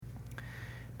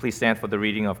Please stand for the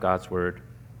reading of God's word.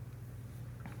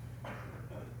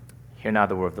 Hear now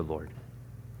the word of the Lord.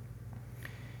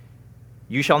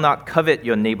 You shall not covet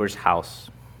your neighbor's house.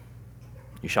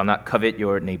 You shall not covet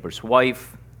your neighbor's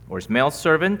wife, or his male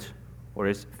servant, or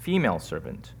his female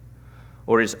servant,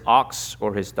 or his ox,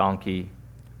 or his donkey,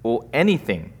 or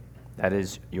anything that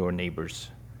is your neighbor's.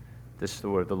 This is the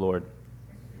word of the Lord.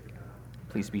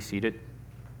 Please be seated.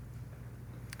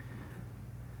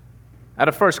 At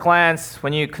a first glance,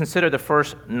 when you consider the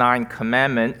first 9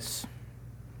 commandments,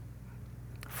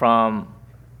 from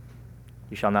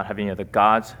you shall not have any other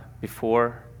gods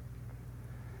before,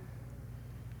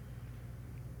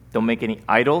 don't make any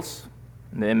idols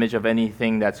in the image of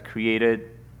anything that's created,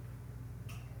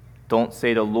 don't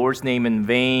say the Lord's name in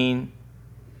vain,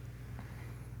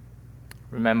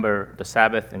 remember the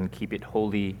Sabbath and keep it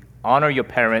holy, honor your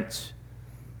parents,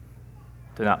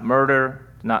 do not murder,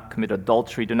 do not commit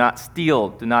adultery, do not steal,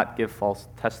 do not give false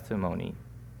testimony.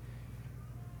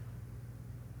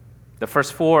 The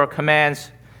first 4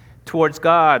 commands towards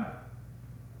God,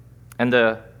 and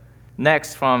the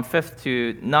next from 5th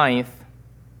to 9th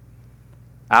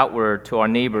outward to our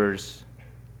neighbors.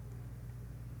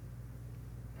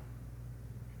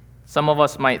 Some of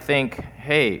us might think,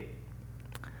 hey,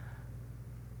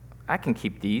 I can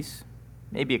keep these,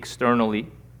 maybe externally.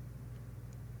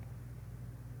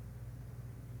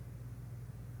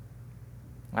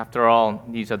 After all,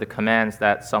 these are the commands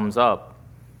that sums up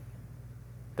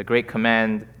the great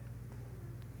command,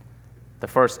 the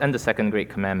first and the second great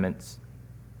commandments.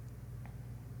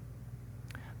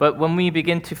 But when we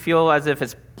begin to feel as if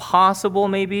it's possible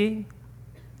maybe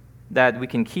that we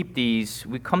can keep these,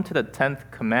 we come to the 10th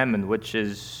commandment, which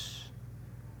is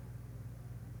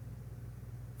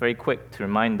very quick to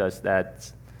remind us that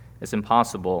it's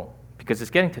impossible because it's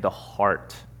getting to the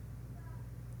heart.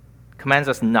 Commands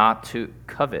us not to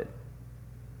covet.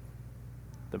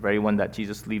 The very one that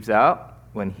Jesus leaves out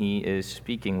when he is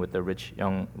speaking with the rich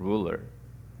young ruler.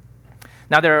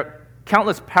 Now, there are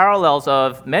countless parallels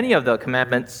of many of the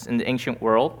commandments in the ancient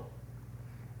world.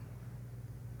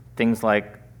 Things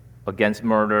like against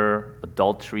murder,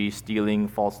 adultery, stealing,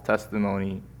 false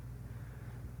testimony.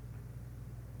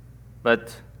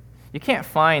 But you can't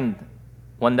find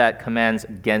one that commands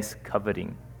against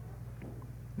coveting.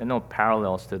 There are no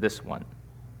parallels to this one.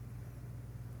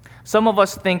 Some of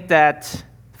us think that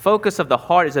focus of the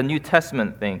heart is a New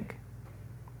Testament thing.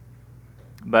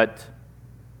 But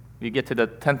we get to the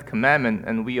 10th commandment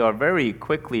and we are very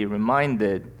quickly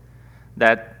reminded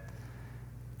that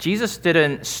Jesus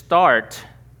didn't start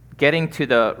getting to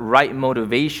the right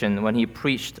motivation when he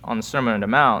preached on the Sermon on the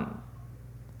Mount.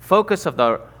 Focus of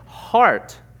the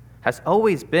heart has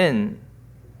always been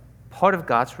part of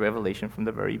God's revelation from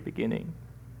the very beginning.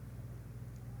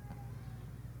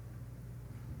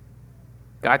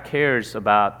 God cares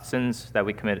about sins that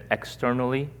we commit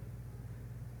externally,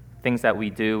 things that we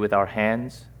do with our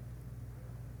hands.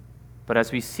 But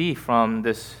as we see from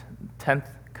this 10th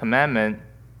commandment,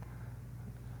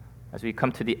 as we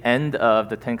come to the end of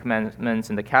the 10 commandments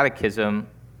in the Catechism,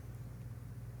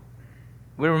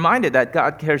 we're reminded that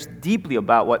God cares deeply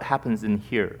about what happens in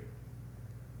here.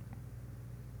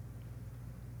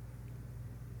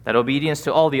 That obedience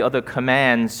to all the other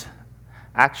commands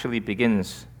actually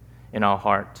begins in our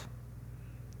heart.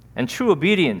 And true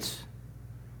obedience,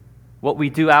 what we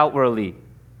do outwardly,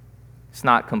 is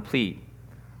not complete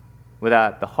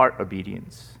without the heart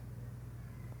obedience.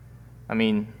 I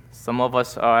mean, some of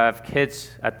us have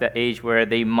kids at the age where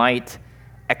they might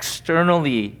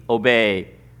externally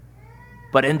obey,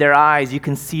 but in their eyes you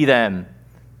can see them.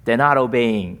 They're not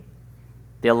obeying.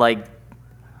 They're like,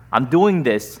 I'm doing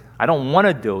this. I don't want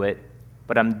to do it,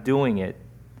 but I'm doing it.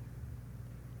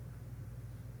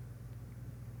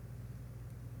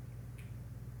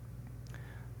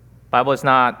 The Bible is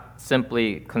not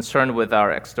simply concerned with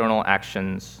our external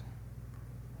actions,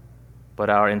 but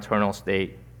our internal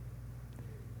state.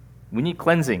 We need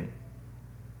cleansing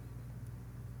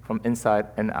from inside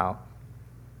and out,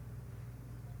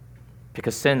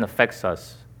 because sin affects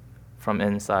us from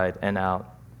inside and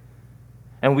out.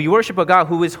 And we worship a God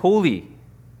who is holy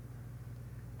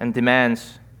and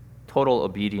demands total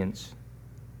obedience.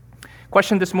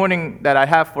 Question this morning that I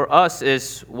have for us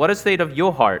is, what is the state of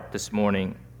your heart this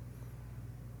morning?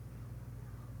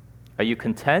 Are you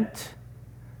content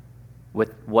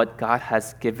with what God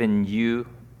has given you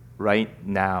right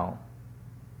now?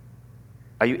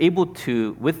 Are you able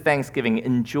to, with thanksgiving,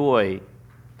 enjoy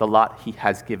the lot He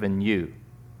has given you?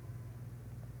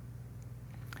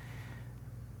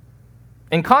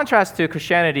 In contrast to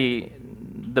Christianity,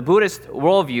 the Buddhist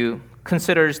worldview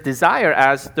considers desire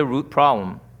as the root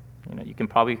problem. You can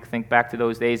probably think back to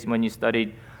those days when you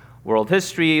studied world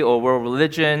history or world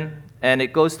religion, and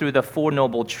it goes through the Four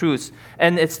Noble Truths.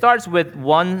 And it starts with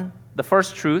the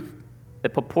first truth.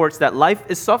 It purports that life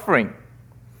is suffering.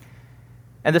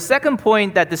 And the second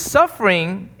point, that the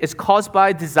suffering is caused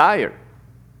by desire.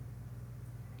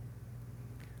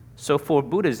 So for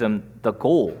Buddhism, the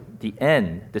goal, the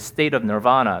end, the state of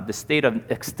nirvana, the state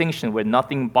of extinction where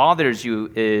nothing bothers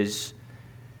you is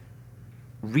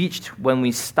reached when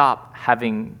we stop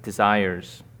having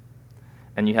desires.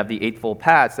 And you have the Eightfold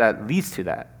Paths that leads to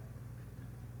that.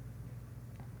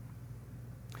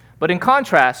 But in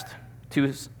contrast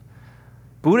to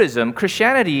Buddhism,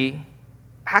 Christianity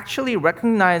actually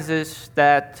recognizes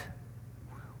that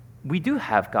we do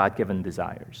have God-given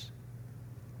desires.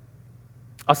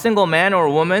 A single man or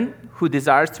a woman who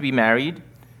desires to be married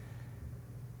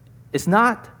is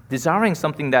not desiring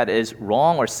something that is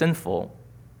wrong or sinful.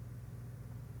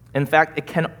 In fact, it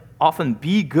can often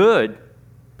be good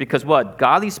because what?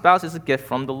 Godly spouse is a gift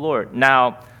from the Lord.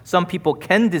 Now, some people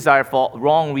can desire for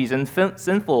wrong reasons,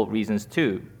 sinful reasons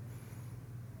too.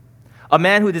 A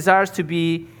man who desires to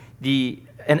be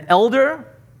an elder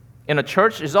in a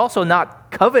church is also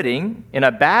not coveting in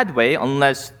a bad way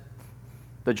unless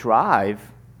the drive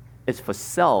is for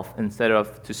self instead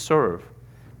of to serve.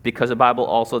 Because the Bible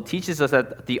also teaches us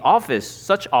that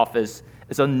such office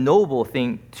is a noble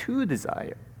thing to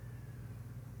desire.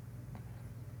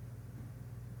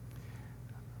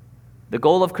 The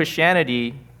goal of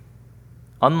Christianity,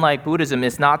 unlike Buddhism,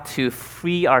 is not to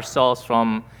free ourselves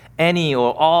from any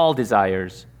or all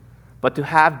desires, but to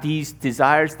have these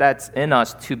desires that's in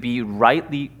us to be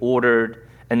rightly ordered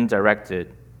and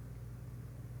directed.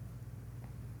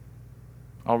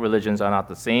 All religions are not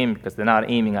the same because they're not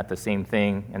aiming at the same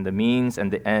thing, and the means and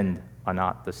the end are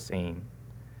not the same.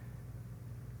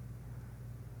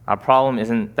 Our problem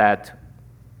isn't that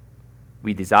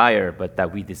we desire, but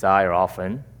that we desire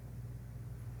often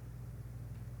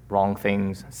wrong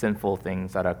things, sinful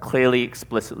things that are clearly,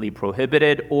 explicitly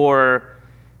prohibited, or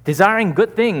desiring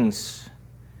good things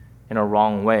in a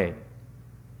wrong way.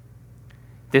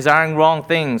 Desiring wrong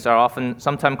things are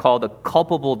sometimes called a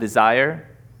culpable desire.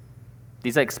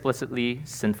 These are explicitly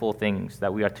sinful things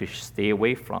that we are to stay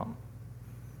away from.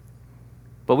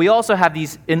 But we also have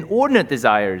these inordinate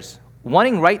desires,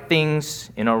 wanting right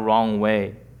things in a wrong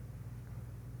way.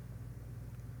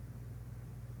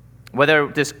 Whether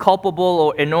this culpable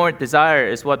or inordinate desire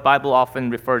is what Bible often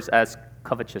refers as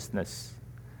covetousness.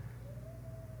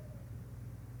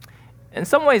 In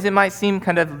some ways, it might seem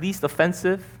kind of least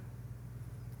offensive.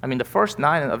 I mean, the first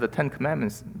 9 of the 10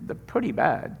 Commandments, they're pretty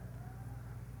bad.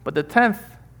 But the 10th,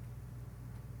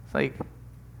 it's like,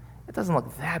 it doesn't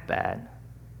look that bad.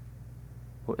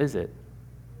 Or is it?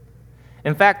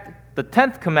 In fact, the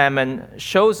 10th commandment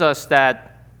shows us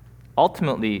that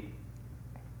ultimately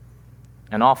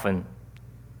and often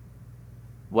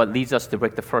what leads us to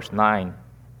break the first 9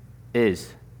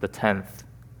 is the 10th.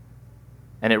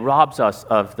 And it robs us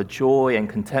of the joy and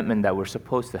contentment that we're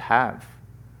supposed to have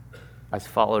as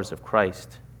followers of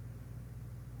Christ.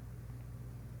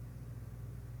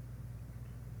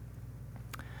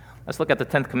 Let's look at the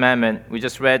 10th commandment. We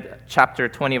just read chapter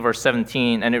 20, verse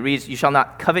 17, and it reads, "You shall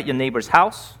not covet your neighbor's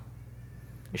house.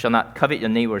 You shall not covet your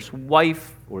neighbor's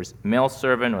wife, or his male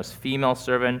servant, or his female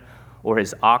servant, or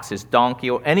his ox, his donkey,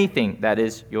 or anything that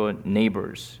is your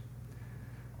neighbor's."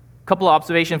 A couple of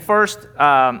observations. First,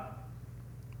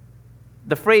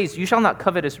 the phrase, "you shall not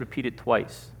covet," is repeated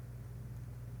twice.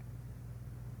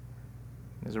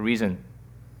 There's a reason.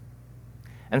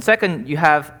 And second, you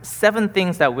have 7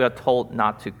 things that we are told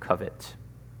not to covet.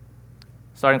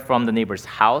 Starting from the neighbor's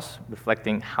house,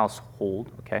 reflecting household,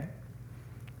 okay?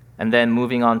 And then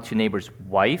moving on to neighbor's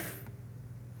wife.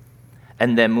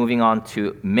 And then moving on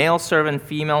to male servant,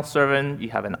 female servant.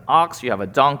 You have an ox, you have a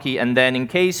donkey. And then in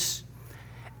case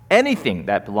anything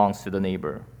that belongs to the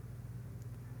neighbor.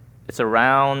 It's a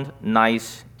round,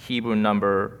 nice Hebrew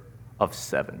number of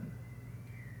 7,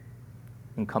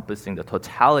 encompassing the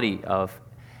totality of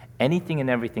anything and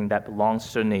everything that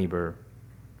belongs to the neighbor,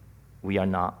 we are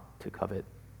not to covet.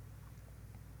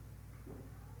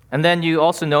 And then you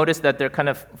also notice that there are kind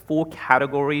of 4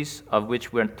 categories of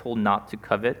which we're told not to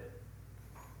covet.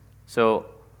 So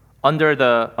under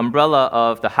the umbrella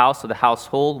of the house or the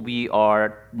household, we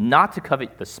are not to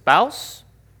covet the spouse,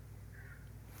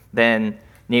 then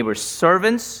neighbor's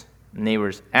servants,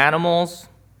 neighbor's animals,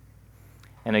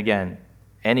 and again,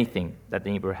 anything that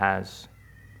the neighbor has.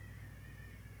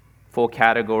 4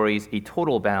 categories, a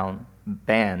total ban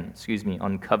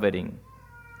on coveting.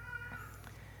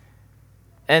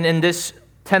 And in this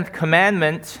 10th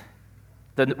commandment,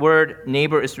 the word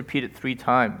neighbor is repeated 3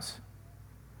 times.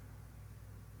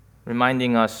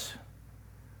 reminding us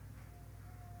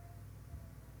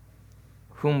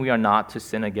whom we are not to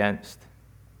sin against.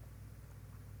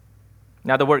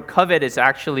 Now, the word covet is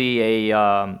actually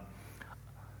in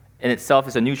itself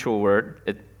is a neutral word.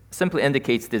 It simply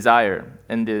indicates desire.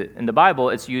 In the Bible,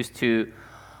 it's used to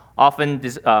often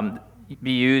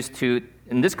be used to,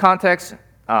 in this context,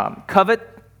 covet,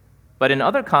 but in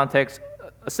other contexts,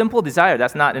 a simple desire.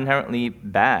 That's not inherently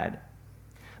bad.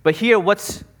 But here,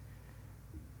 what's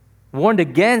warned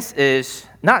against is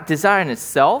not desire in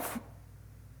itself,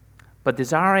 but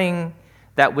desiring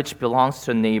that which belongs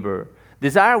to a neighbor.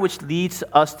 Desire which leads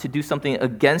us to do something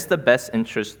against the best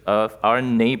interest of our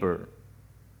neighbor.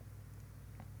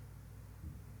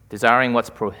 Desiring what's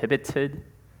prohibited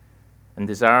and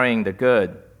desiring the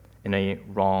good in a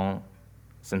wrong,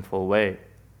 sinful way.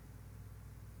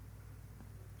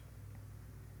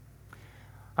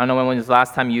 I don't know when was the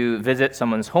last time you visit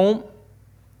someone's home.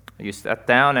 You sat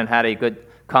down and had a good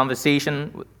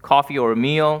conversation, with coffee or a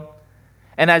meal.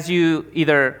 And as you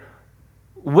either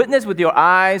witness with your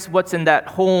eyes what's in that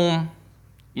home,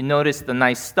 you notice the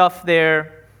nice stuff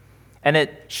there, and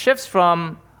it shifts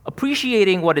from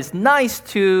appreciating what is nice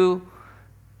to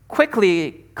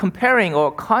quickly comparing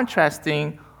or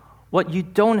contrasting what you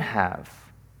don't have.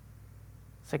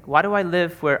 It's like, why do I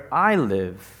live where I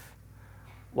live?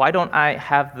 Why don't I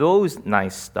have those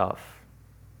nice stuff?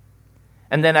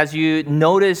 And then as you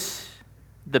notice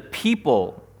the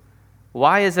people,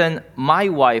 why isn't my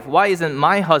wife, why isn't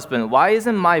my husband, why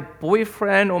isn't my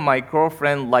boyfriend or my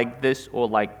girlfriend like this or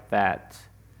like that?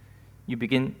 You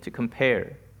begin to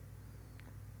compare.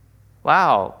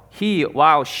 Wow, she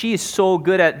is so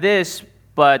good at this,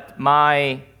 but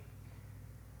why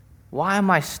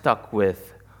am I stuck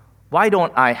with? Why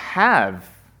don't I have?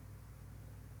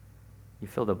 You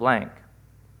fill the blank.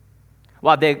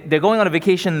 Wow, they're going on a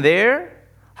vacation there?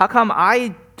 How come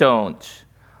I don't?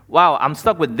 Wow, I'm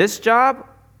stuck with this job,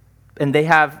 and they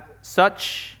have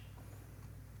such.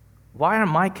 Why are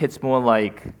my kids more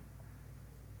like?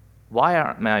 Why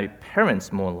aren't my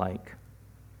parents more like?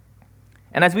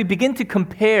 And as we begin to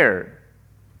compare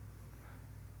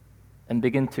and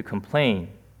begin to complain,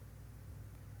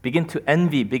 begin to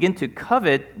envy, begin to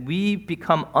covet, we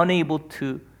become unable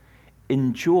to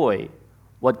enjoy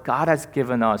what God has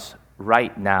given us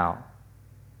right now.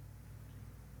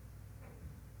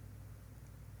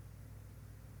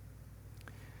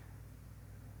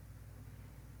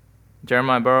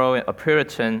 Jeremiah Burrow, a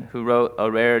Puritan who wrote A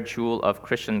Rare Jewel of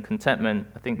Christian Contentment,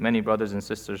 I think many brothers and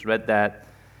sisters read that.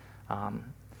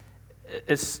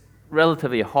 It's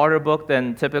relatively a harder book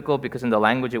than typical because in the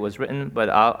language it was written, but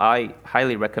I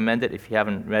highly recommend it if you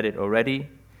haven't read it already.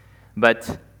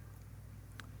 But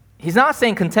he's not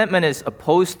saying contentment is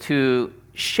opposed to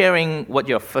sharing what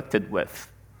you're afflicted with.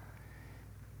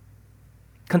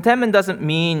 Contentment doesn't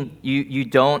mean you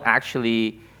don't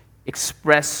actually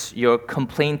express your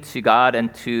complaint to God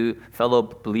and to fellow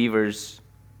believers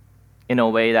in a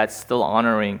way that's still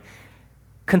honoring.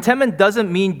 Contentment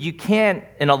doesn't mean you can't,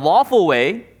 in a lawful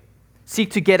way,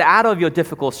 seek to get out of your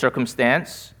difficult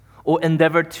circumstance or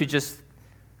endeavor to just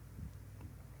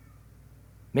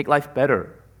make life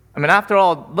better. I mean, after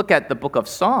all, look at the book of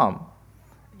Psalm.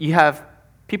 You have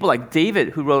people like David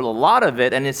who wrote a lot of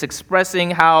it, and it's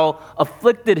expressing how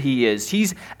afflicted he is.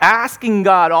 He's asking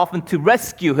God often to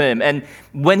rescue him, and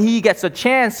when he gets a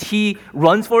chance, he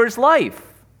runs for his life.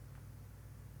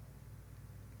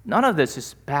 None of this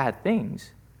is bad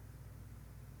things.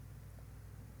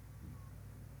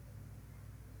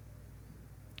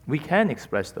 We can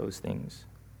express those things.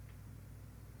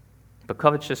 But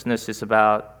covetousness is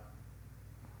about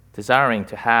desiring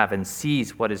to have and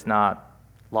seize what is not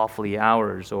lawfully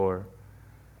ours, or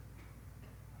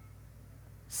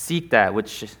seek that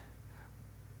which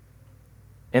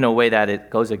in a way that it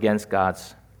goes against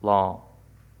God's law,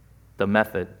 the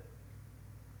method.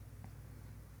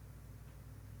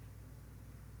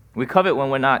 We covet when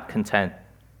we're not content.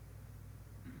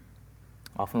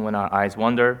 Often when our eyes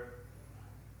wander,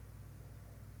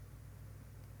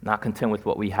 not content with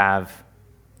what we have.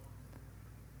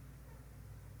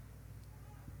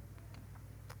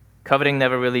 Coveting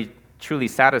never really truly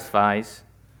satisfies,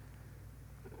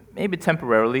 maybe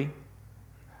temporarily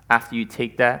after you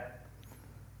take that,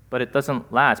 but it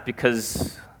doesn't last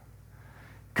because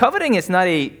coveting is not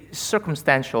a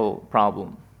circumstantial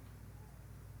problem.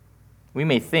 We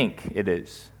may think it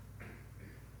is,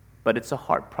 but it's a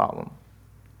heart problem.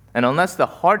 And unless the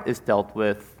heart is dealt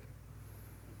with,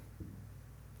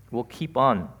 we'll keep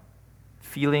on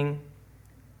feeling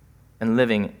and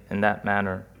living in that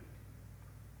manner.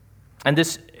 And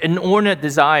this inordinate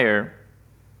desire,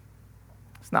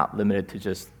 It's not limited to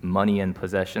just money and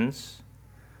possessions.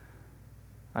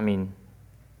 I mean,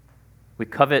 we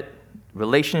covet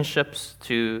relationships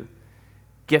to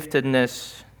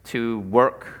giftedness, to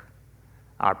work,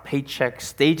 our paycheck,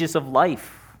 stages of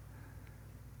life,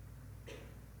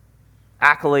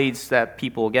 accolades that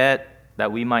people get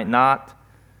that we might not,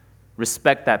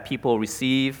 respect that people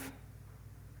receive,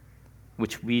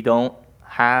 which we don't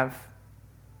have,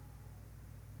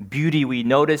 beauty we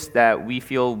notice that we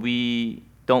feel we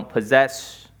don't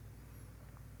possess,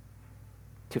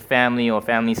 to family or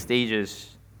family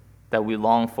stages that we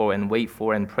long for and wait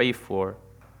for and pray for.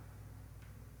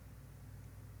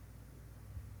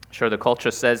 Sure, the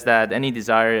culture says that any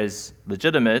desire is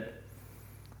legitimate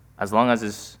as long as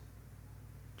it's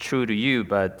true to you,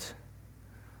 but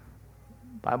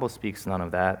the Bible speaks none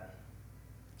of that.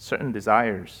 Certain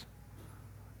desires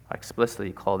are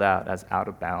explicitly called out as out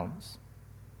of bounds.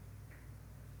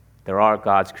 There are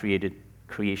God's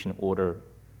creation order.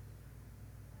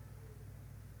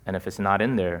 And if it's not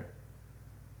in there,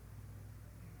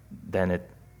 then it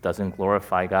doesn't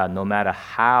glorify God, no matter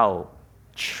how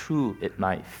true it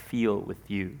might feel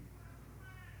with you.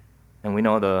 And we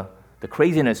know the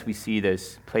craziness we see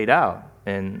this played out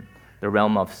in the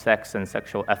realm of sex and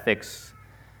sexual ethics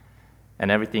and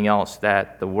everything else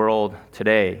that the world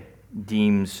today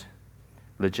deems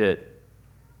legit.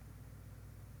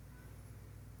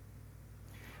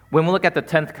 When we look at the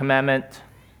 10th commandment,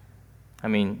 I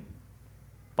mean,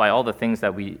 by all the things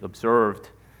that we observed,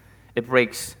 it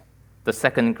breaks the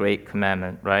second great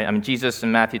commandment, right? I mean, Jesus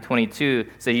in Matthew 22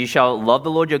 says, "You shall love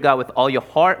the Lord your God with all your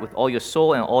heart, with all your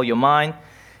soul, and all your mind.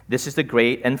 This is the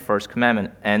great and first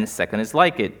commandment. And second is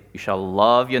like it. You shall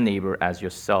love your neighbor as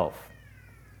yourself."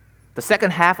 The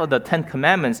second half of the 10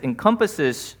 commandments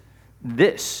encompasses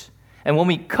this. And when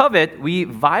we covet, we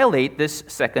violate this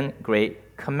second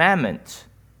great commandment.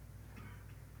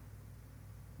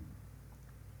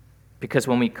 Because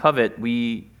when we covet,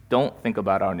 we don't think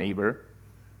about our neighbor.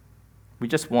 We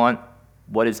just want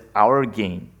what is our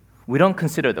gain. We don't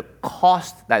consider the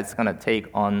cost that it's going to take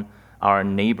on our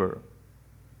neighbor,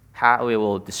 how it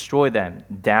will destroy them,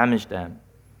 damage them.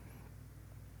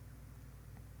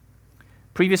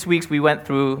 Previous weeks we went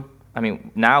through,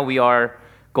 now we are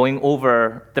going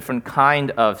over different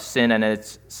kind of sin and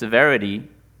its severity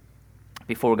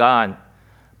before God.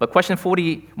 But question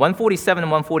 147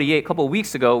 and 148, a couple of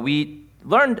weeks ago, we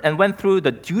learned and went through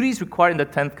the duties required in the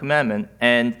 10th commandment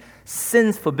and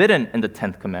sins forbidden in the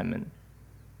 10th commandment.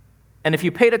 And if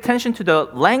you paid attention to the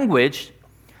language,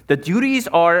 the duties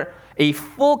are a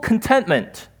full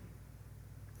contentment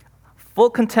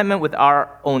with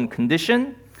our own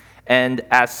condition, and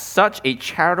as such, a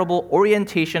charitable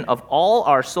orientation of all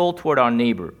our soul toward our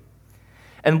neighbor.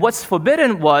 And what's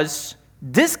forbidden was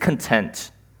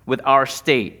discontent with our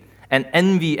state and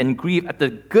envy and grief at the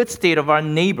good state of our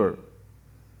neighbor.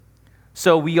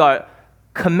 So we are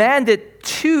commanded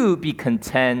to be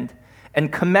content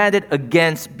and commanded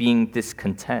against being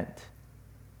discontent.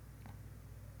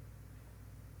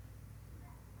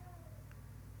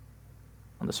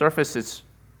 On the surface, it's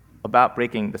about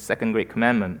breaking the second great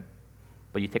commandment,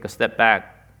 but you take a step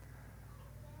back,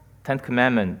 10th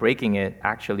commandment, breaking it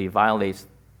actually violates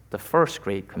the first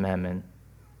great commandment,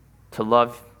 to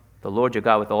love the Lord your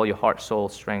God with all your heart, soul,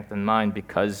 strength, and mind,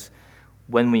 because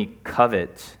when we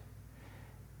covet,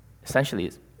 essentially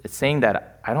it's saying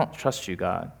that I don't trust you,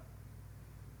 God.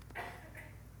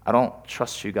 I don't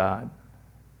trust you, God,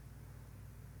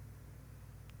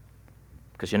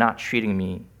 because you're not treating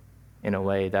me in a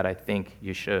way that I think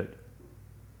you should.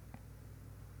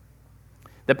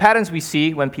 The patterns we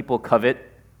see when people covet,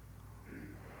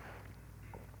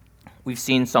 we've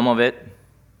seen some of it.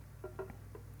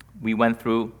 We went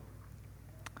through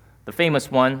the famous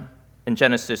one in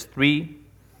Genesis 3,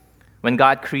 when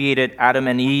God created Adam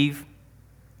and Eve,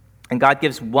 and God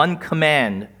gives one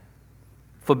command,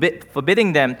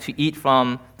 forbidding them to eat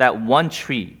from that one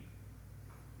tree.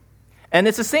 And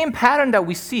it's the same pattern that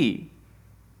we see.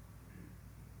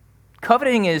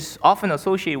 Coveting is often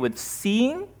associated with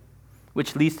seeing,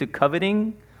 which leads to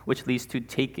coveting, which leads to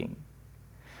taking.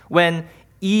 When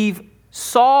Eve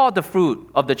saw the fruit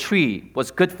of the tree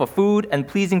was good for food and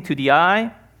pleasing to the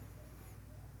eye,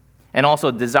 and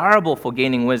also desirable for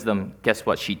gaining wisdom, guess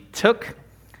what? She took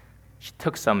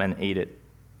some and ate it.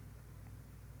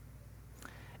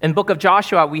 In book of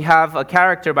Joshua, we have a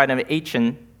character by the name of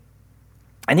Achan,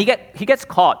 and he gets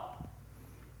caught.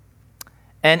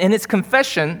 And in his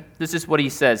confession, this is what he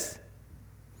says.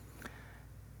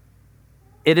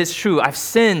 It is true, I've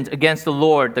sinned against the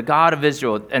Lord, the God of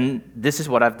Israel, and this is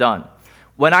what I've done.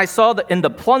 When I saw in the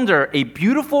plunder a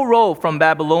beautiful robe from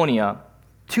Babylonia,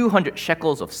 200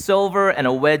 shekels of silver and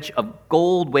a wedge of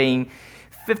gold weighing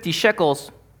 50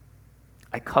 shekels.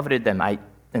 I coveted them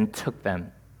and took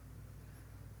them.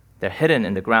 They're hidden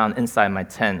in the ground inside my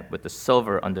tent with the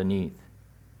silver underneath.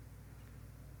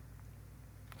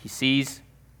 He sees,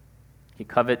 he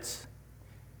covets,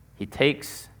 he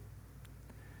takes.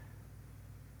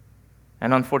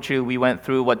 And unfortunately, we went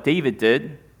through what David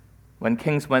did. When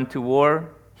kings went to war,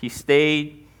 he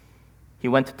stayed. He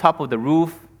went to the top of the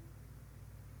roof.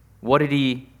 What did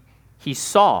he? He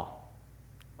saw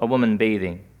a woman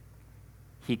bathing.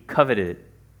 He coveted it,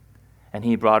 and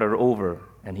he brought her over,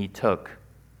 and he took.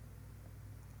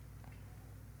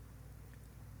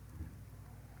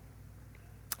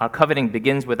 Our coveting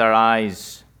begins with our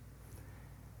eyes.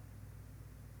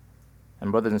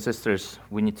 And brothers and sisters,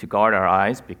 we need to guard our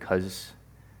eyes because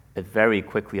it very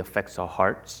quickly affects our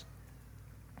hearts.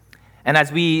 And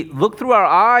as we look through our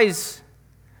eyes,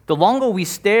 the longer we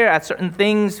stare at certain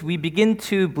things, we begin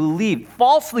to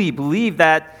falsely believe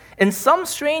that in some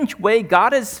strange way,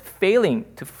 God is failing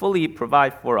to fully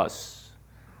provide for us.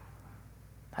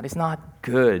 That is not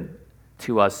good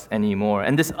to us anymore.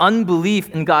 And this unbelief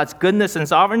in God's goodness and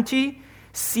sovereignty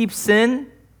seeps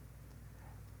in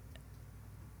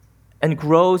and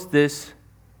grows this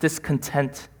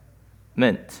discontentment.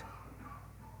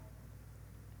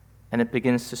 And it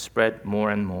begins to spread more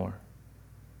and more.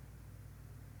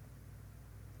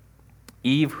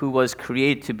 Eve, who was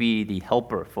created to be the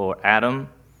helper for Adam,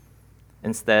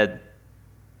 instead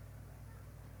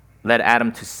led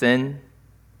Adam to sin.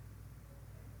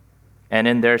 And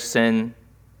in their sin,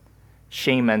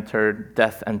 shame entered,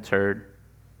 death entered.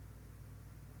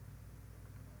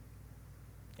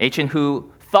 Achan,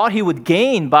 who thought he would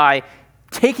gain by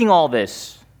taking all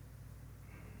this.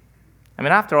 I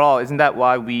mean, after all, isn't that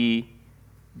why we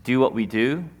do what we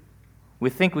do? We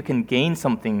think we can gain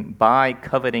something by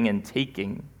coveting and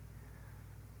taking.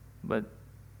 But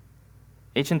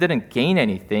Achan didn't gain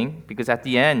anything because at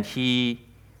the end, he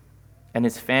and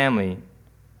his family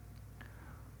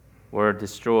were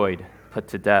destroyed, put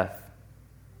to death.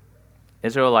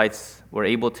 Israelites were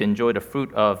able to enjoy the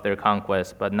fruit of their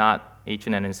conquest, but not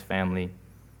Achan and his family.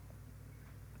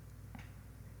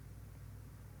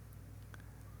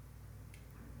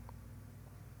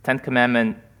 Tenth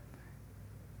commandment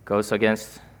goes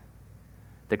against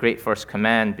the great first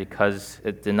command because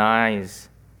it denies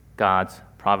God's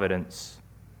providence.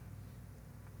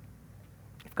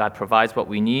 If God provides what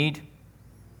we need,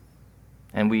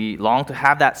 and we long to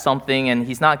have that something, and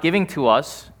He's not giving to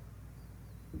us,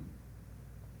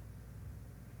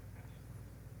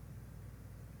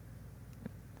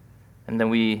 and then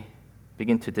we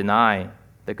begin to deny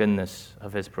the goodness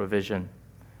of His provision.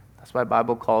 That's why the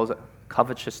Bible calls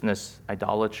covetousness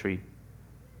idolatry.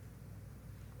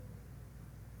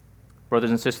 Brothers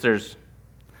and sisters,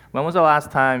 when was the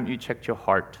last time you checked your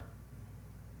heart?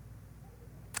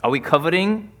 Are we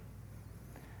coveting?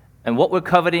 And what we're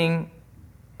coveting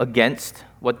against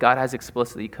what God has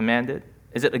explicitly commanded?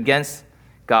 Is it against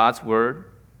God's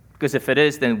word? Because if it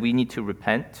is, then we need to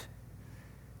repent.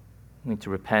 We need to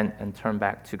repent and turn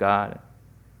back to God.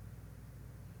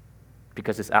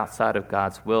 Because it's outside of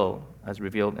God's will, as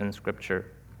revealed in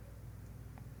Scripture.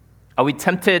 Are we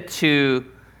tempted to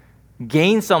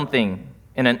gain something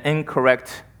in an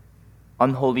incorrect,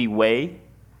 unholy way?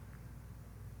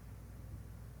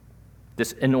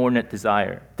 This inordinate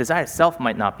desire. Desire itself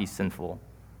might not be sinful.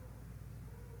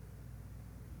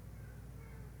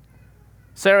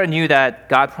 Sarah knew that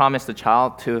God promised a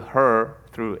child to her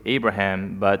through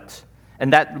Abraham,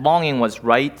 and that longing was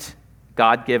right,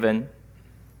 God-given,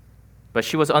 but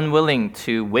she was unwilling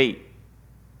to wait.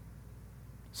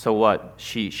 So what?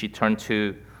 She turned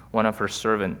to one of her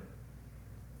servants,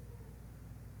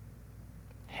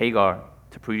 Hagar,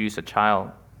 to produce a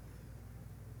child.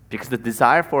 Because the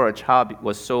desire for a child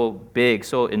was so big,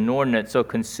 so inordinate, so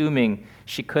consuming,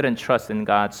 she couldn't trust in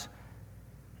God's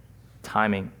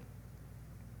timing.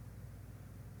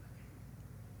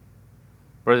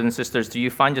 Brothers and sisters, do you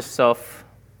find yourself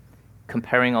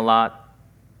comparing a lot?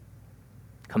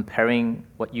 Comparing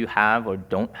what you have or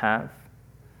don't have?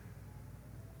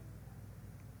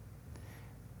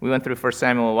 We went through 1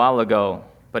 Samuel a while ago,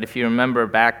 but if you remember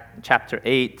back chapter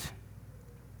 8,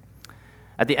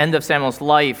 at the end of Samuel's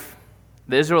life,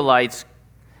 the Israelites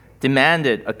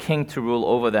demanded a king to rule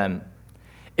over them.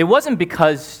 It wasn't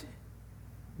because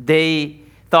they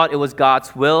thought it was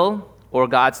God's will or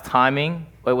God's timing,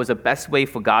 or it was the best way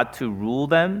for God to rule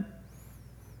them.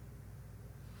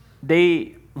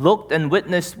 They looked and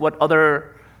witnessed what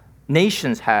other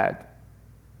nations had.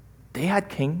 They had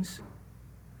kings.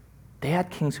 They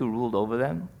had kings who ruled over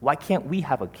them. Why can't we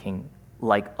have a king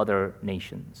like other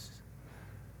nations.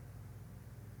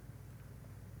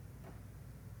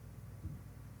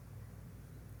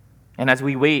 And as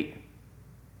we wait,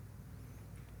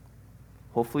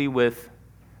 hopefully with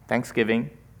thanksgiving,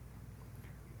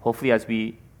 hopefully as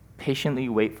we patiently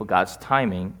wait for God's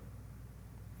timing,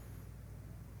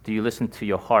 do you listen to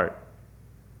your heart?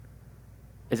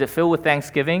 Is it filled with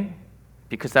thanksgiving?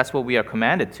 Because that's what we are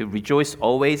commanded to. Rejoice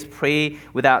always, pray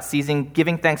without ceasing,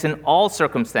 giving thanks in all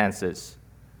circumstances.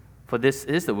 For this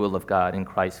is the will of God in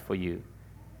Christ for you.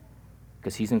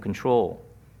 Because He's in control.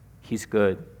 He's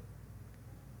good.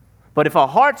 But if our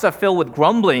hearts are filled with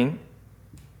grumbling,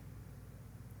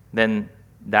 then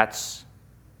that's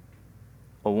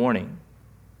a warning.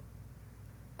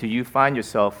 Do you find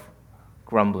yourself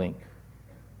grumbling?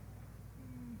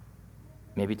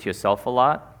 Maybe to yourself a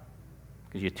lot,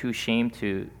 because you're too ashamed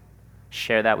to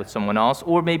share that with someone else.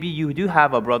 Or maybe you do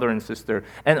have a brother and sister,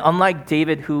 and unlike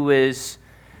David, who is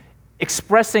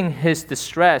expressing his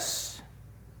distress,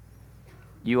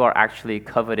 you are actually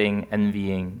coveting,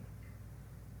 envying,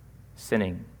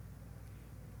 sinning.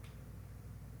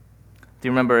 Do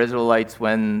you remember Israelites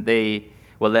when they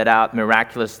were let out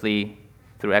miraculously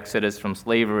through Exodus from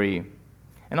slavery?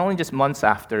 And only just months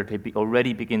after, they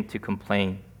already begin to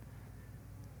complain.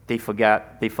 They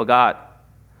forgot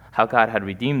how God had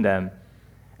redeemed them.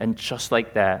 And just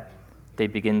like that, they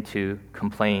begin to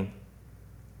complain.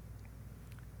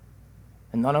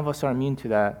 And none of us are immune to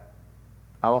that.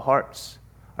 Our hearts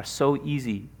are so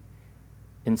easy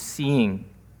in seeing,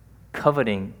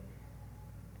 coveting,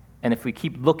 and if we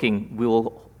keep looking, we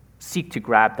will seek to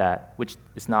grab that, which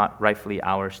is not rightfully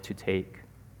ours to take.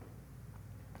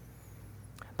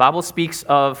 The Bible speaks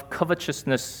of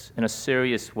covetousness in a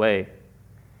serious way. It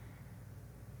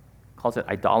calls it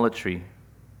idolatry.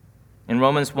 In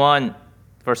Romans 1,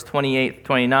 verse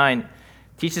 28-29,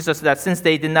 teaches us that since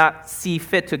they did not see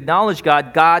fit to acknowledge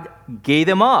God, God gave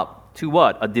them up to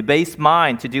what? A debased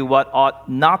mind to do what ought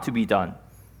not to be done.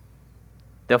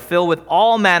 They're filled with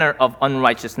all manner of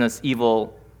unrighteousness,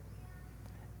 evil,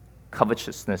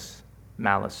 covetousness,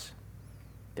 malice.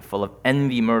 They're full of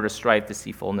envy, murder, strife,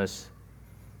 deceitfulness,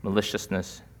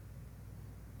 maliciousness.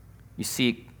 You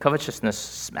see covetousness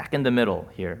smack in the middle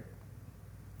here.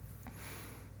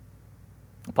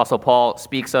 Apostle Paul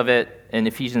speaks of it in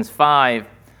Ephesians 5,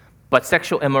 but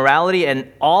sexual immorality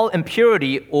and all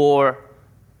impurity or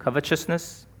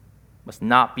covetousness must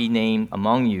not be named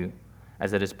among you,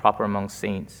 as it is proper among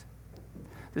saints.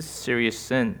 This is serious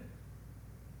sin.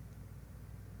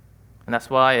 And that's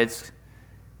why it's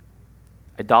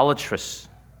idolatrous.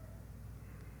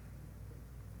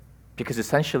 Because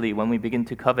essentially, when we begin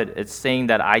to covet, it's saying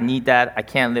that I need that, I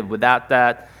can't live without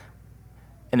that.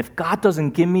 And if God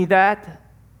doesn't give me that,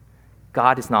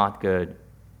 God is not good.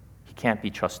 He can't be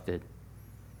trusted.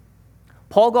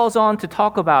 Paul goes on to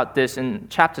talk about this in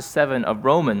chapter 7 of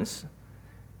Romans.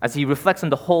 As he reflects on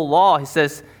the whole law, he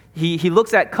says he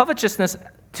looks at covetousness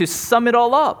to sum it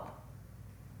all up.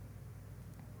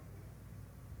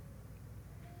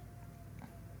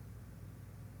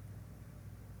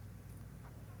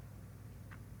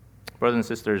 Brothers and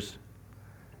sisters,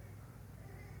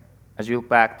 as we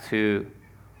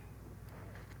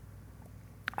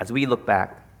look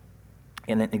back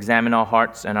and examine our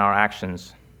hearts and our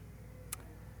actions,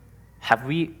 have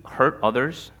we hurt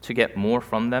others to get more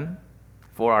from them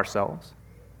for ourselves?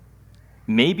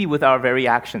 Maybe with our very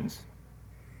actions.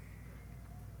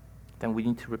 Then we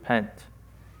need to repent.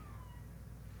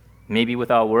 Maybe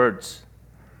with our words,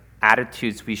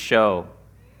 attitudes we show.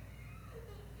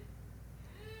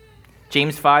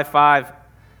 James 5:5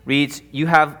 reads, "You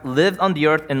have lived on the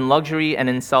earth in luxury and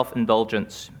in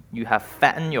self-indulgence. You have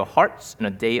fattened your hearts in a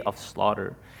day of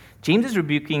slaughter." James is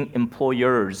rebuking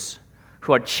employers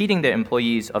who are cheating their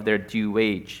employees of their due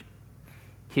wage.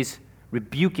 He's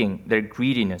rebuking their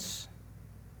greediness.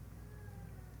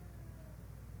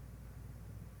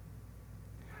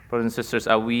 Brothers and sisters,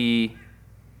 are we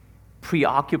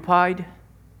preoccupied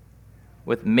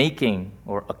with making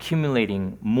or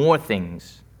accumulating more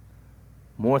things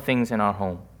in our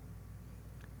home?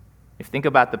 If you think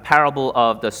about the parable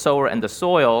of the sower and the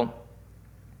soil,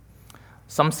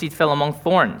 some seed fell among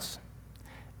thorns.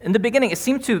 In the beginning, it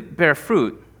seemed to bear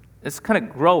fruit. It's kind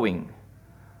of growing.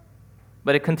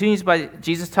 But it continues by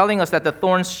Jesus telling us that the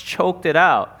thorns choked it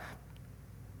out.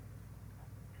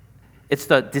 It's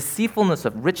the deceitfulness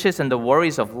of riches and the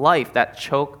worries of life that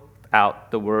choked out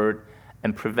the word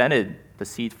and prevented the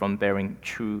seed from bearing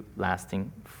true,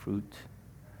 lasting fruit.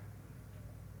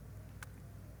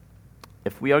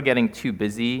 If we are getting too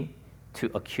busy to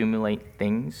accumulate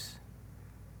things,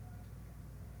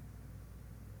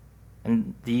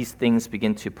 and these things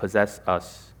begin to possess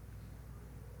us,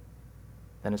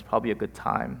 then it's probably a good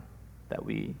time that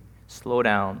we slow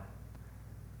down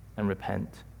and repent.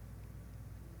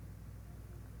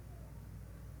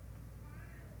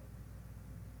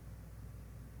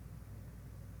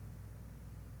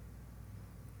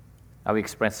 Are we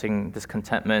expressing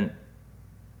discontentment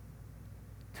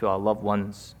to our loved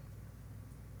ones?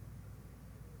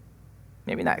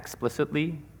 Maybe not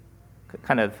explicitly,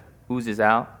 kind of oozes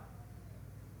out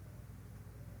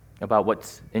about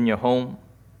what's in your home,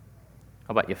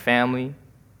 about your family,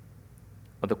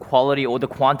 or the quality or the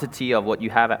quantity of what you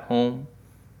have at home.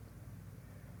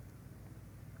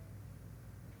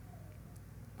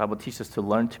 The Bible teaches us to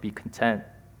learn to be content,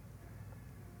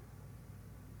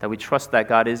 that we trust that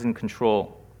God is in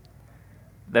control,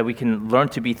 that we can learn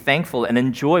to be thankful and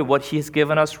enjoy what He has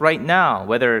given us right now,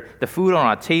 whether the food on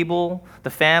our table, the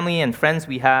family and friends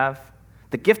we have,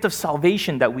 the gift of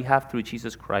salvation that we have through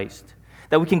Jesus Christ,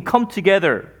 that we can come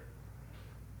together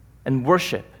and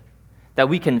worship, that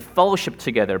we can fellowship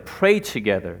together, pray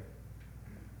together.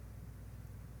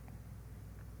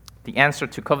 The answer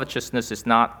to covetousness is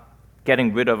not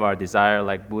getting rid of our desire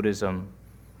like Buddhism,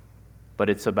 but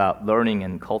it's about learning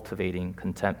and cultivating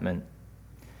contentment.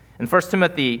 In 1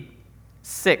 Timothy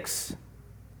 6,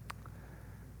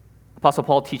 Apostle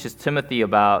Paul teaches Timothy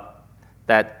about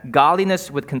that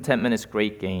godliness with contentment is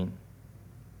great gain.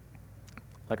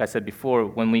 Like I said before,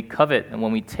 when we covet and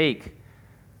when we take,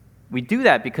 we do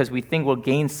that because we think we'll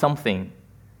gain something.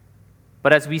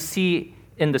 But as we see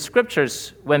in the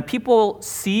scriptures, when people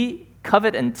see,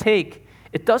 covet, and take,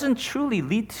 it doesn't truly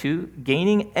lead to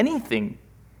gaining anything.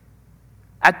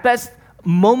 At best,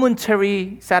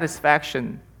 momentary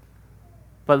satisfaction,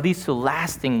 but leads to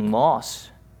lasting loss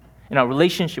in our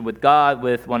relationship with God,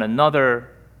 with one another.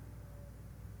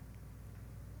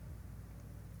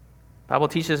 The Bible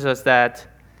teaches us that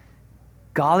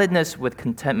godliness with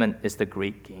contentment is the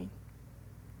great gain.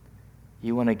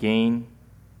 You want to gain?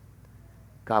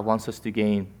 God wants us to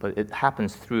gain, but it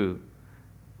happens through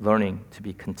learning to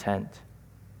be content.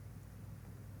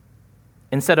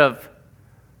 Instead of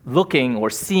looking or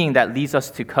seeing that leads us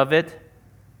to covet,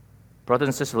 brothers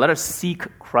and sisters, let us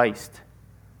seek Christ.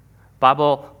 The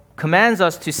Bible commands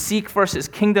us to seek first His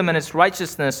kingdom and His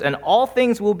righteousness, and all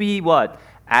things will be what?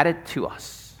 Added to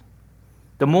us.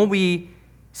 The more we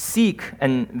seek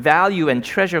and value and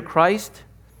treasure Christ,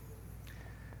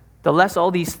 the less all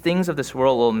these things of this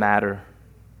world will matter.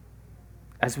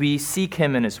 As we seek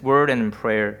Him in His word and in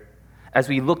prayer, as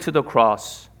we look to the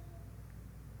cross,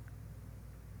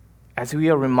 as we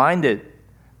are reminded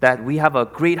that we have a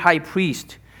great high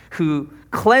priest who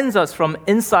cleansed us from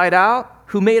inside out,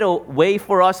 who made a way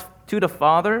for us to the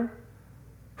Father,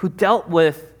 who dealt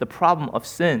with the problem of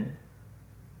sin.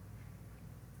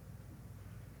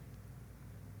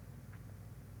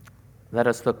 Let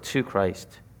us look to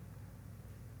Christ.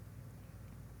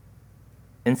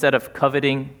 Instead of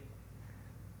coveting,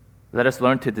 let us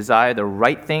learn to desire the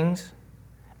right things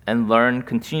and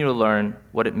continue to learn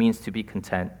what it means to be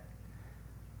content.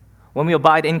 When we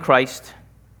abide in Christ,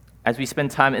 as we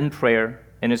spend time in prayer,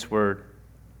 in His Word,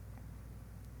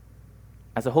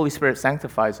 as the Holy Spirit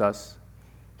sanctifies us,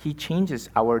 He changes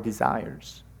our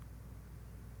desires.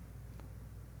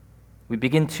 We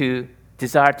begin to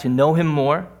desire to know Him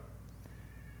more.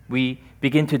 We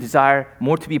begin to desire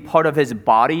more to be part of His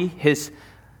body, His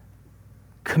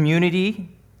community.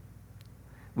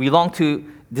 We long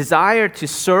to desire to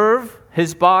serve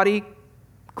His body,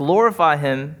 glorify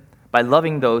Him by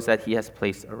loving those that He has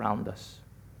placed around us.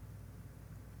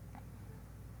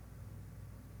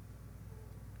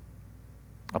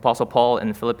 Apostle Paul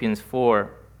in Philippians 4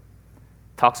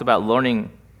 talks about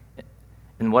learning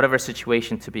in whatever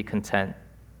situation to be content.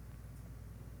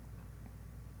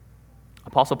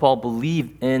 Apostle Paul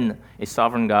believed in a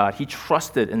sovereign God. He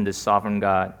trusted in this sovereign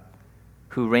God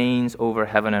who reigns over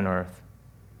heaven and earth.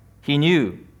 He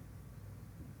knew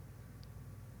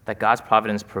that God's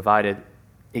providence provided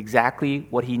exactly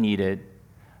what he needed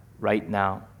right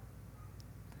now.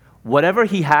 Whatever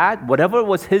he had, whatever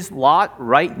was his lot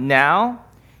right now,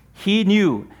 he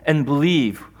knew and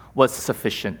believed was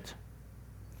sufficient.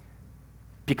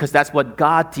 Because that's what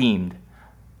God deemed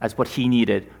as what he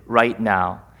needed right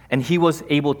now. And he was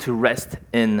able to rest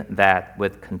in that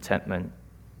with contentment.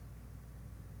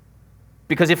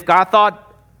 Because if God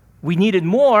thought we needed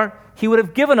more, he would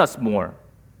have given us more.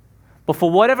 But for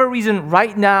whatever reason,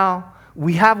 right now,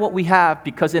 we have what we have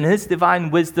because in his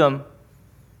divine wisdom,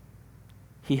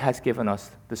 he has given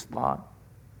us this lot.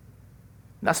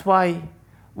 That's why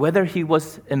whether he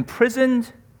was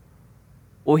imprisoned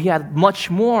or he had much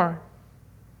more,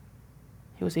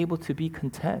 he was able to be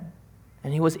content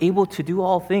And he was able to do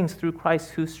all things through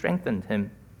Christ who strengthened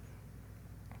him.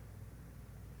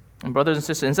 And brothers and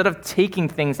sisters, instead of taking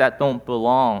things that don't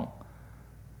belong,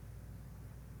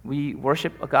 we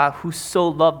worship a God who so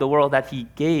loved the world that he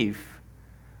gave.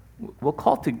 We're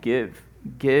called to give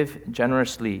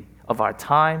generously of our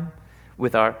time,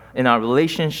 in our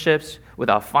relationships,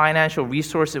 with our financial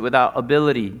resources, with our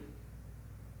ability.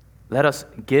 Let us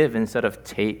give instead of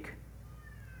take.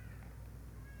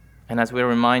 And as we're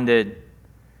reminded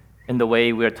in the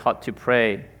way we're taught to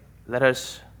pray, let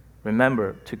us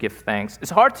remember to give thanks.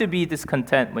 It's hard to be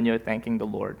discontent when you're thanking the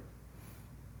Lord.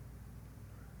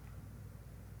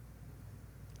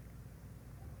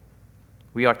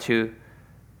 We are to,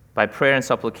 by prayer and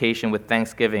supplication with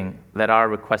thanksgiving, let our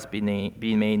requests be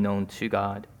made known to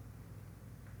God.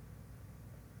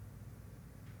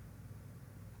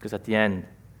 Because at the end,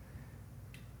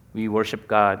 we worship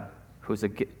God, who's a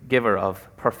giver of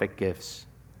perfect gifts.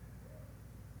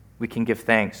 We can give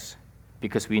thanks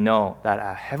because we know that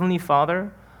our Heavenly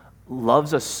Father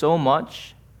loves us so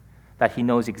much that he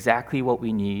knows exactly what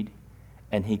we need,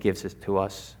 and he gives it to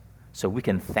us. So we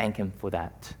can thank him for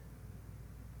that.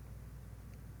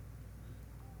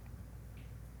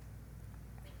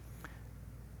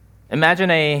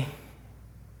 Imagine a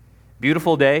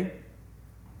beautiful day.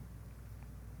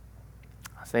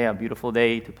 I'll say a beautiful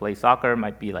day to play soccer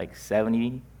might be like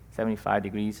 70, 75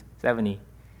 degrees, 70.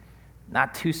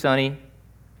 Not too sunny,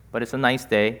 but it's a nice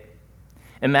day.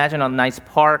 Imagine a nice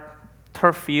park,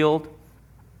 turf field,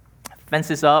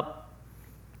 fences up.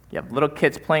 You have little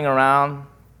kids playing around,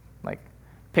 like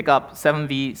pick up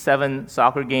 7v7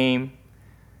 soccer game.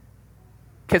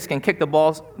 Kids can kick the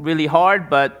balls really hard,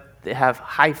 but they have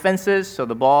high fences, so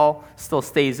the ball still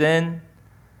stays in.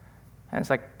 And it's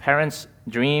like parents'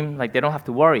 dream, like they don't have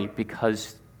to worry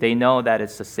because they know that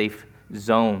it's a safe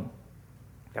zone.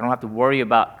 They don't have to worry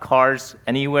about cars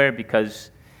anywhere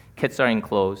because kids are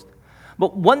enclosed.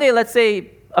 But one day, let's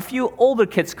say a few older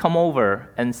kids come over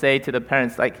and say to the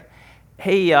parents, like,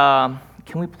 hey,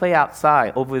 can we play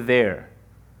outside over there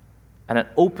at an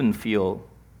open field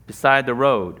beside the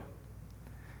road?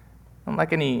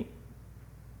 Unlike any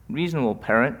reasonable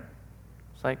parent,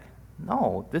 it's like,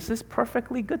 no, this is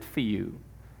perfectly good for you.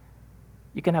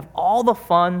 You can have all the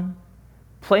fun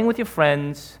playing with your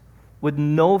friends with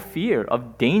no fear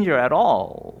of danger at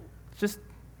all. Just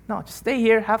stay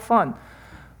here, have fun.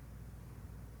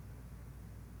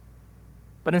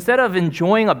 But instead of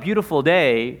enjoying a beautiful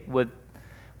day with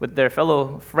their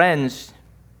fellow friends,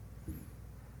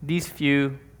 these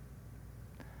few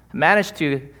managed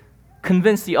to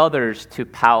convince the others to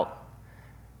pout.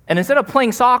 And instead of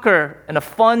playing soccer in a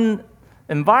fun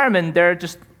environment, they're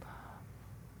just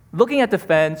looking at the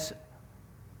fence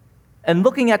and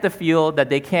looking at the field that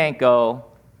they can't go,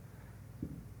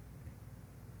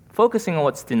 focusing on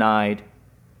what's denied,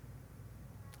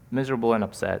 miserable and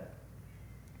upset.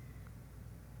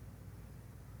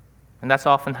 And that's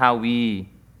often how we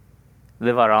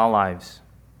live out our lives,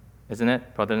 isn't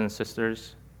it, brothers and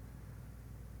sisters?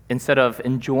 Instead of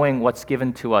enjoying what's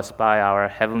given to us by our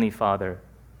Heavenly Father,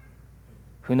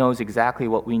 who knows exactly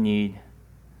what we need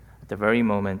at the very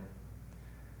moment,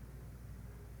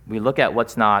 we look at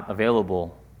what's not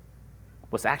available,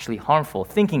 what's actually harmful,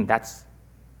 thinking that's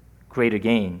greater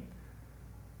gain,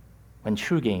 when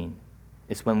true gain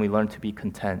is when we learn to be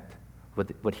content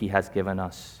with what He has given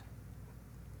us.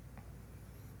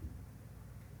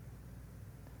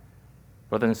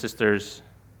 Brothers and sisters,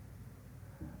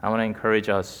 I want to encourage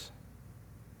us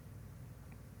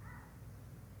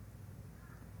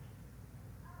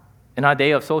in our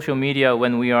day of social media,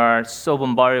 when we are so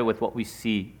bombarded with what we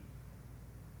see,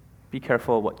 be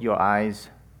careful what your eyes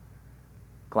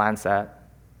glance at.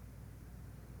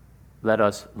 Let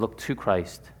us look to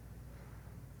Christ.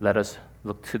 Let us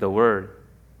look to the Word.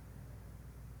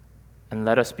 And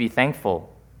let us be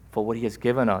thankful for what He has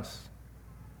given us,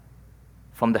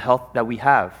 from the health that we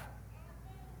have,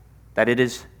 that it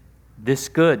is this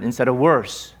good instead of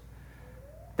worse,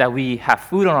 that we have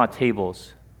food on our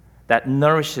tables that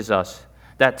nourishes us,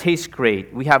 that tastes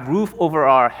great. We have roof over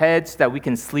our heads that we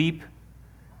can sleep,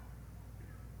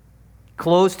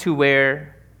 clothes to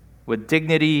wear with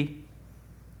dignity.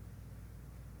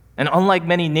 And unlike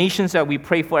many nations that we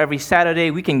pray for every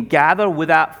Saturday, we can gather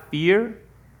without fear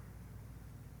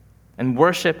and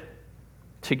worship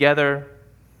together.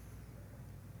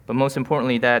 But most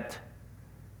importantly, that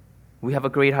we have a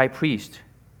great high priest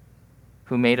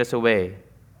who made us a way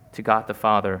to God the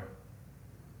Father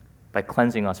by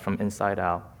cleansing us from inside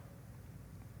out.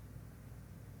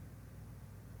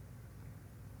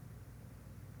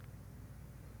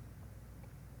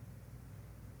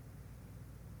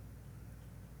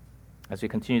 As we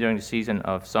continue during the season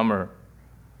of summer,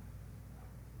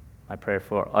 my prayer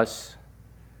for us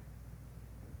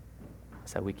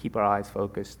is that we keep our eyes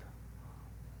focused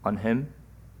on Him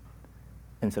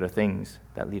instead of things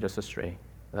that lead us astray.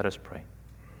 Let us pray.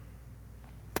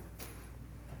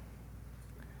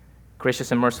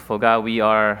 Gracious and merciful God, we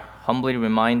are humbly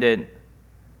reminded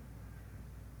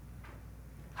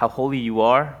how holy you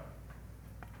are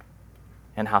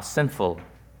and how sinful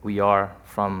we are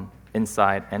from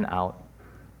inside and out.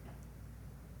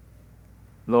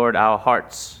 Lord, our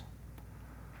hearts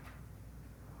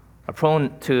are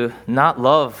prone to not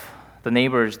love the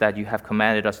neighbors that you have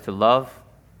commanded us to love,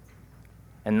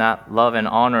 and not love and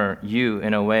honor you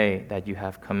in a way that you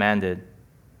have commanded.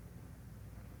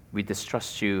 We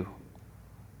distrust you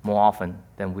more often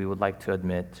than we would like to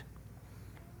admit.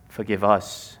 Forgive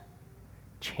us.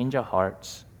 Change our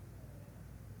hearts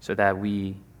so that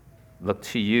we look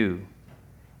to you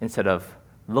instead of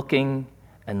looking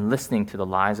and listening to the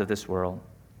lies of this world.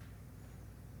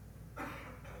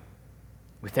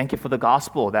 We thank you for the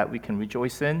gospel that we can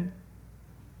rejoice in,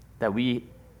 that we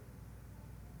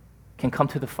can come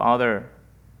to the Father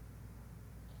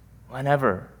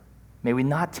whenever. May we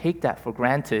not take that for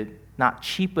granted, not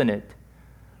cheapen it,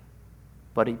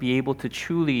 but be able to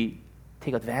truly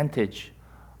take advantage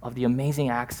of the amazing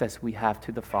access we have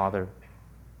to the Father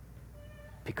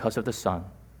because of the Son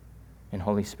and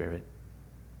Holy Spirit.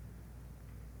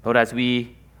 Lord, as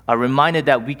we are reminded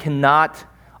that we cannot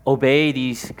obey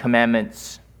these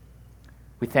commandments,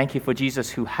 we thank you for Jesus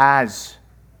who has.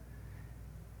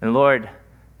 And Lord,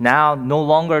 now no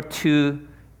longer to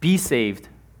be saved,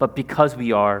 but because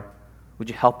we are, would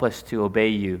you help us to obey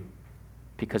you?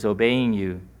 Because obeying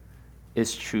you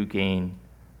is true gain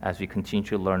as we continue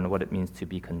to learn what it means to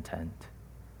be content.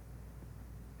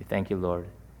 We thank you, Lord,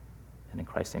 and in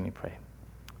Christ's name we pray.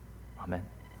 Amen.